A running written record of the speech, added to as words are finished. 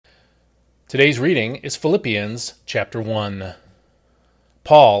Today's reading is Philippians chapter 1.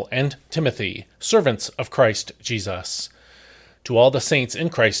 Paul and Timothy, servants of Christ Jesus, to all the saints in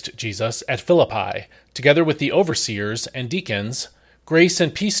Christ Jesus at Philippi, together with the overseers and deacons, grace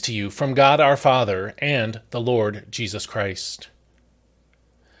and peace to you from God our Father and the Lord Jesus Christ.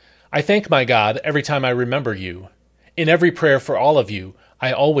 I thank my God every time I remember you. In every prayer for all of you,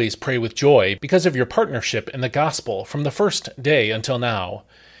 I always pray with joy because of your partnership in the gospel from the first day until now,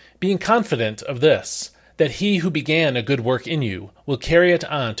 being confident of this, that he who began a good work in you will carry it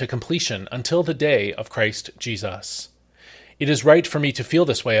on to completion until the day of Christ Jesus. It is right for me to feel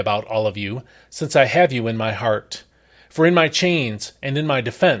this way about all of you, since I have you in my heart. For in my chains and in my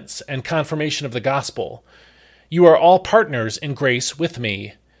defense and confirmation of the gospel, you are all partners in grace with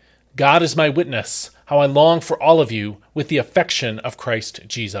me. God is my witness, how I long for all of you with the affection of Christ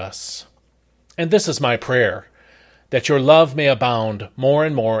Jesus. And this is my prayer, that your love may abound more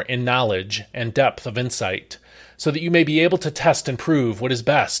and more in knowledge and depth of insight, so that you may be able to test and prove what is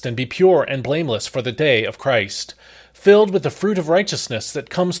best and be pure and blameless for the day of Christ, filled with the fruit of righteousness that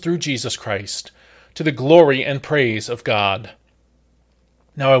comes through Jesus Christ, to the glory and praise of God.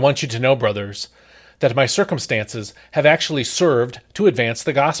 Now I want you to know, brothers, that my circumstances have actually served to advance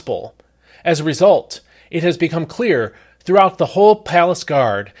the gospel. As a result, it has become clear throughout the whole palace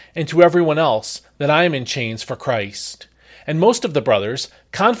guard and to everyone else that I am in chains for Christ. And most of the brothers,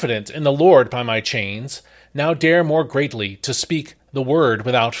 confident in the Lord by my chains, now dare more greatly to speak the word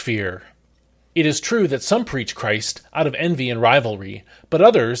without fear. It is true that some preach Christ out of envy and rivalry, but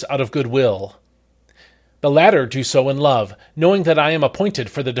others out of goodwill. The latter do so in love, knowing that I am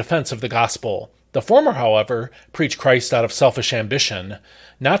appointed for the defense of the gospel. The former, however, preach Christ out of selfish ambition,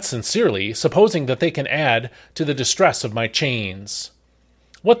 not sincerely, supposing that they can add to the distress of my chains.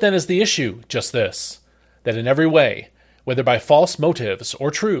 What then is the issue? Just this, that in every way, whether by false motives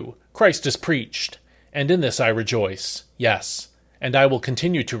or true, Christ is preached, and in this I rejoice, yes, and I will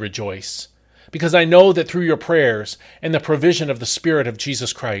continue to rejoice, because I know that through your prayers and the provision of the Spirit of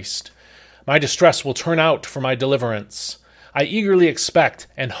Jesus Christ, my distress will turn out for my deliverance. I eagerly expect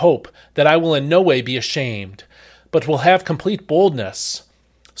and hope that I will in no way be ashamed, but will have complete boldness,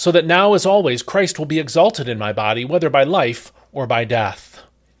 so that now as always Christ will be exalted in my body, whether by life or by death.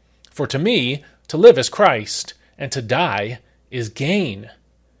 For to me, to live is Christ, and to die is gain.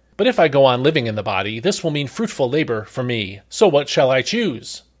 But if I go on living in the body, this will mean fruitful labor for me. So what shall I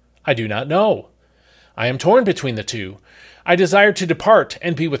choose? I do not know. I am torn between the two. I desire to depart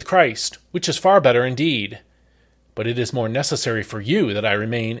and be with Christ, which is far better indeed. But it is more necessary for you that I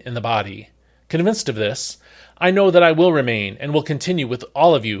remain in the body. Convinced of this, I know that I will remain and will continue with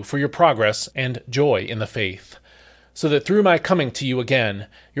all of you for your progress and joy in the faith, so that through my coming to you again,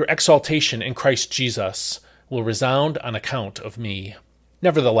 your exaltation in Christ Jesus will resound on account of me.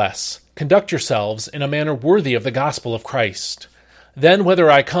 Nevertheless, conduct yourselves in a manner worthy of the gospel of Christ. Then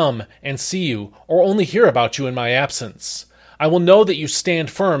whether I come and see you or only hear about you in my absence, I will know that you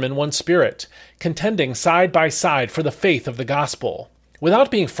stand firm in one spirit, contending side by side for the faith of the gospel, without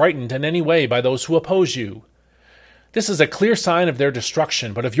being frightened in any way by those who oppose you. This is a clear sign of their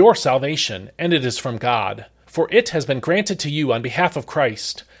destruction, but of your salvation, and it is from God. For it has been granted to you on behalf of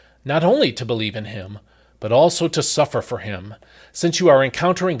Christ, not only to believe in him, but also to suffer for him, since you are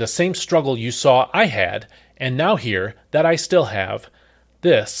encountering the same struggle you saw I had, and now hear that I still have.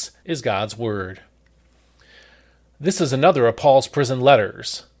 This is God's word. This is another of Paul's prison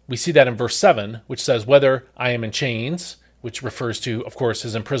letters. We see that in verse 7, which says, whether I am in chains, which refers to, of course,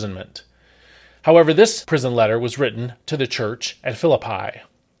 his imprisonment. However, this prison letter was written to the church at Philippi.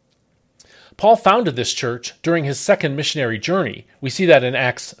 Paul founded this church during his second missionary journey. We see that in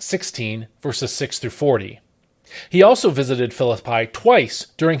Acts 16, verses 6 through 40. He also visited Philippi twice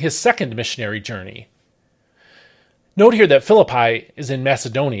during his second missionary journey. Note here that Philippi is in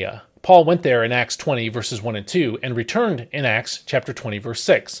Macedonia. Paul went there in Acts 20, verses 1 and 2, and returned in Acts chapter 20, verse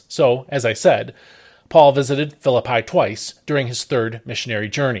 6. So, as I said, Paul visited Philippi twice during his third missionary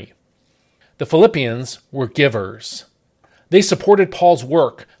journey. The Philippians were givers. They supported Paul's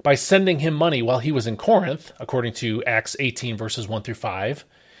work by sending him money while he was in Corinth, according to Acts 18, verses 1 through 5,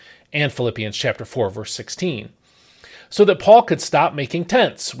 and Philippians chapter 4, verse 16, so that Paul could stop making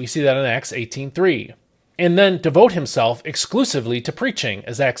tents. We see that in Acts 18:3. And then devote himself exclusively to preaching,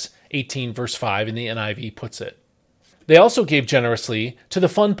 as Acts 18, verse 5 in the NIV puts it. They also gave generously to the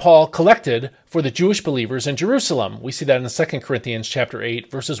fund Paul collected for the Jewish believers in Jerusalem. We see that in 2 Corinthians chapter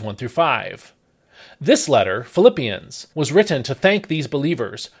 8, verses 1 through 5. This letter, Philippians, was written to thank these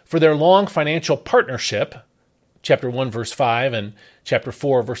believers for their long financial partnership. Chapter 1, verse 5, and chapter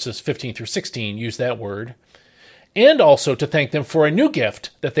 4, verses 15 through 16 use that word. and also to thank them for a new gift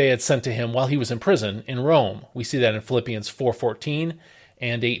that they had sent to him while he was in prison in Rome. We see that in Philippians 4:14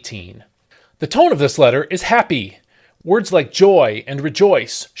 and 18. The tone of this letter is happy. Words like joy and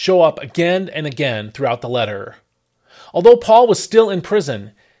rejoice show up again and again throughout the letter. Although Paul was still in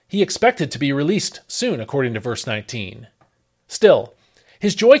prison, he expected to be released soon, according to verse 19. Still,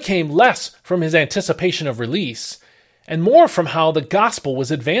 his joy came less from his anticipation of release and more from how the gospel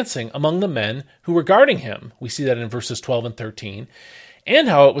was advancing among the men who were guarding him. We see that in verses 12 and 13, and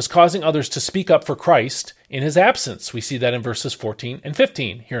how it was causing others to speak up for Christ in his absence. We see that in verses 14 and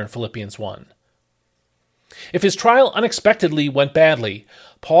 15 here in Philippians 1. If his trial unexpectedly went badly,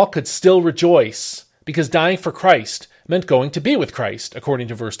 Paul could still rejoice, because dying for Christ meant going to be with Christ, according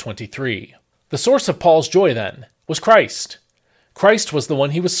to verse 23. The source of Paul's joy, then, was Christ. Christ was the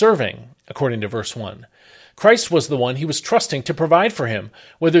one he was serving, according to verse 1. Christ was the one he was trusting to provide for him,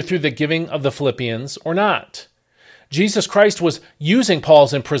 whether through the giving of the Philippians or not. Jesus Christ was using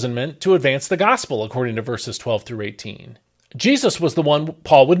Paul's imprisonment to advance the gospel, according to verses 12 through 18. Jesus was the one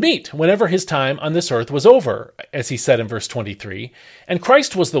Paul would meet whenever his time on this earth was over, as he said in verse 23, and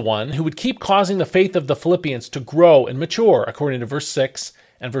Christ was the one who would keep causing the faith of the Philippians to grow and mature, according to verse 6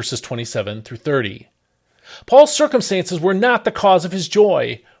 and verses 27 through 30. Paul's circumstances were not the cause of his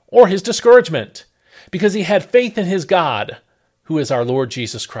joy or his discouragement, because he had faith in his God, who is our Lord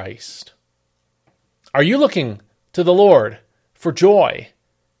Jesus Christ. Are you looking to the Lord for joy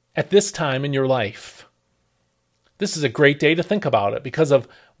at this time in your life? This is a great day to think about it because of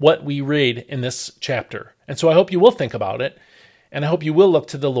what we read in this chapter. And so I hope you will think about it, and I hope you will look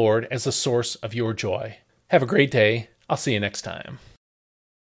to the Lord as the source of your joy. Have a great day. I'll see you next time.